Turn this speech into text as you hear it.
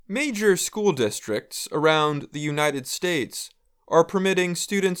Major school districts around the United States are permitting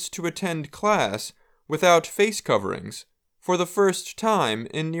students to attend class without face coverings for the first time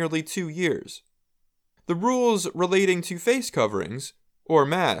in nearly 2 years. The rules relating to face coverings, or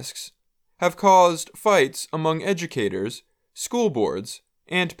masks, have caused fights among educators, school boards,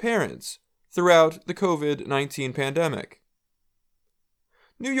 and parents throughout the COVID-19 pandemic.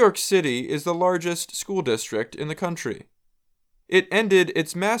 New York City is the largest school district in the country. It ended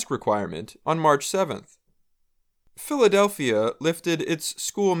its mask requirement on March 7th. Philadelphia lifted its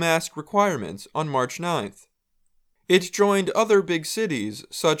school mask requirement on March 9th. It joined other big cities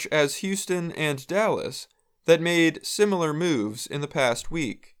such as Houston and Dallas that made similar moves in the past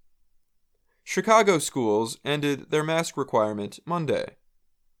week. Chicago schools ended their mask requirement Monday.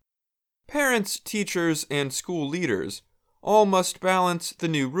 Parents, teachers, and school leaders all must balance the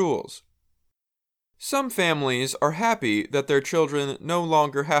new rules. Some families are happy that their children no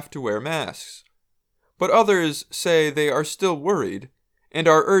longer have to wear masks, but others say they are still worried and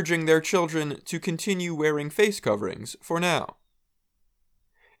are urging their children to continue wearing face coverings for now.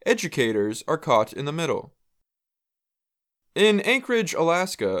 Educators are caught in the middle. In Anchorage,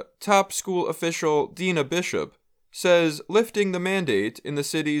 Alaska, top school official Dina Bishop says lifting the mandate in the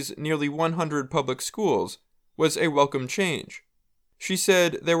city's nearly 100 public schools was a welcome change. She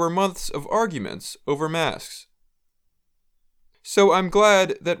said there were months of arguments over masks. "So I'm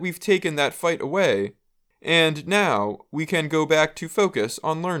glad that we've taken that fight away, and now we can go back to focus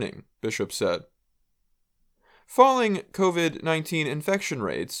on learning," Bishop said. Falling COVID-19 infection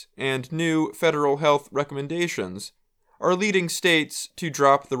rates and new federal health recommendations are leading states to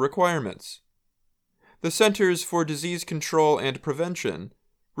drop the requirements. The Centers for Disease Control and Prevention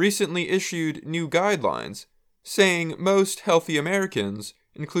recently issued new guidelines saying most healthy Americans,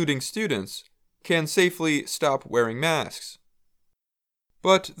 including students, can safely stop wearing masks.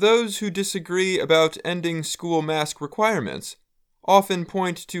 But those who disagree about ending school mask requirements often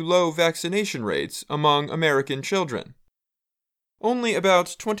point to low vaccination rates among American children. Only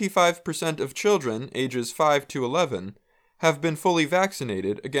about 25% of children ages 5 to 11 have been fully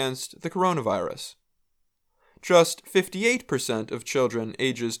vaccinated against the coronavirus. Just 58% of children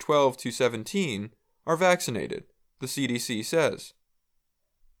ages 12 to 17 are vaccinated, the CDC says.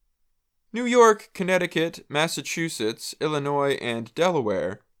 New York, Connecticut, Massachusetts, Illinois, and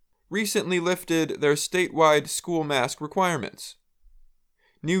Delaware recently lifted their statewide school mask requirements.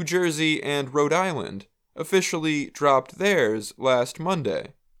 New Jersey and Rhode Island officially dropped theirs last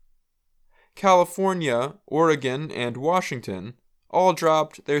Monday. California, Oregon, and Washington all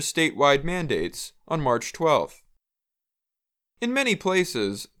dropped their statewide mandates on March 12th. In many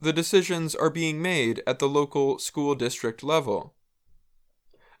places, the decisions are being made at the local school district level.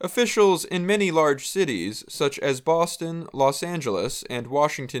 Officials in many large cities, such as Boston, Los Angeles, and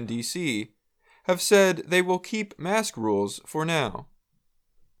Washington, D.C., have said they will keep mask rules for now.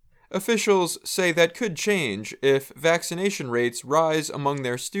 Officials say that could change if vaccination rates rise among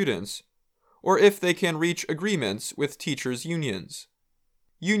their students, or if they can reach agreements with teachers' unions.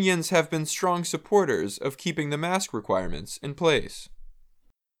 Unions have been strong supporters of keeping the mask requirements in place.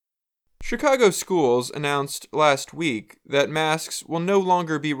 Chicago schools announced last week that masks will no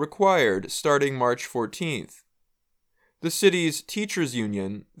longer be required starting March 14th. The city's teachers'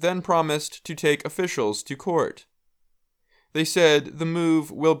 union then promised to take officials to court. They said the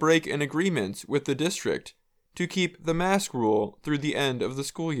move will break an agreement with the district to keep the mask rule through the end of the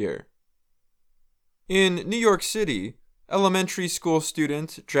school year. In New York City, elementary school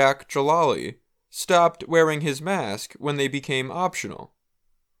student Jack Jalali stopped wearing his mask when they became optional.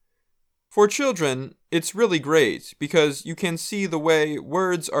 For children, it's really great because you can see the way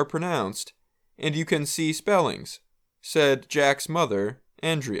words are pronounced and you can see spellings, said Jack's mother,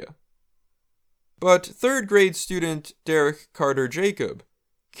 Andrea. But third-grade student Derek Carter Jacob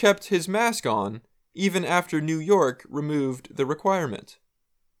kept his mask on even after New York removed the requirement.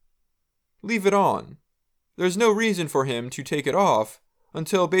 "Leave it on. There's no reason for him to take it off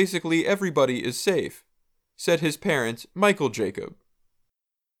until basically everybody is safe," said his parent, Michael Jacob.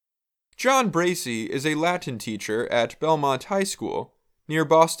 John Bracey is a Latin teacher at Belmont High School near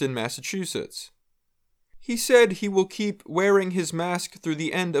Boston, Massachusetts. He said he will keep wearing his mask through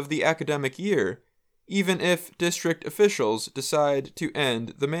the end of the academic year, even if district officials decide to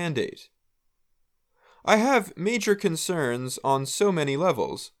end the mandate. "I have major concerns on so many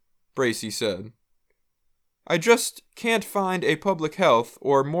levels," Bracey said. "I just can't find a public health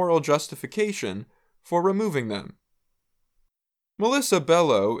or moral justification for removing them." Melissa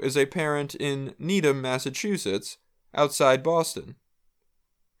Bello is a parent in Needham, Massachusetts, outside Boston.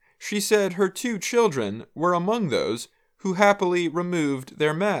 She said her 2 children were among those who happily removed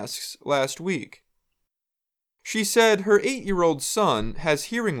their masks last week. She said her 8-year-old son has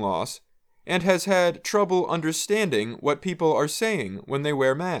hearing loss and has had trouble understanding what people are saying when they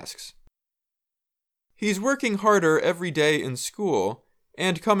wear masks. He's working harder every day in school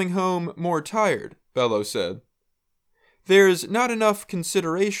and coming home more tired, Bello said. There's not enough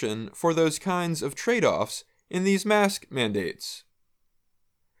consideration for those kinds of trade-offs in these mask mandates.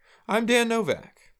 I'm Dan Novak.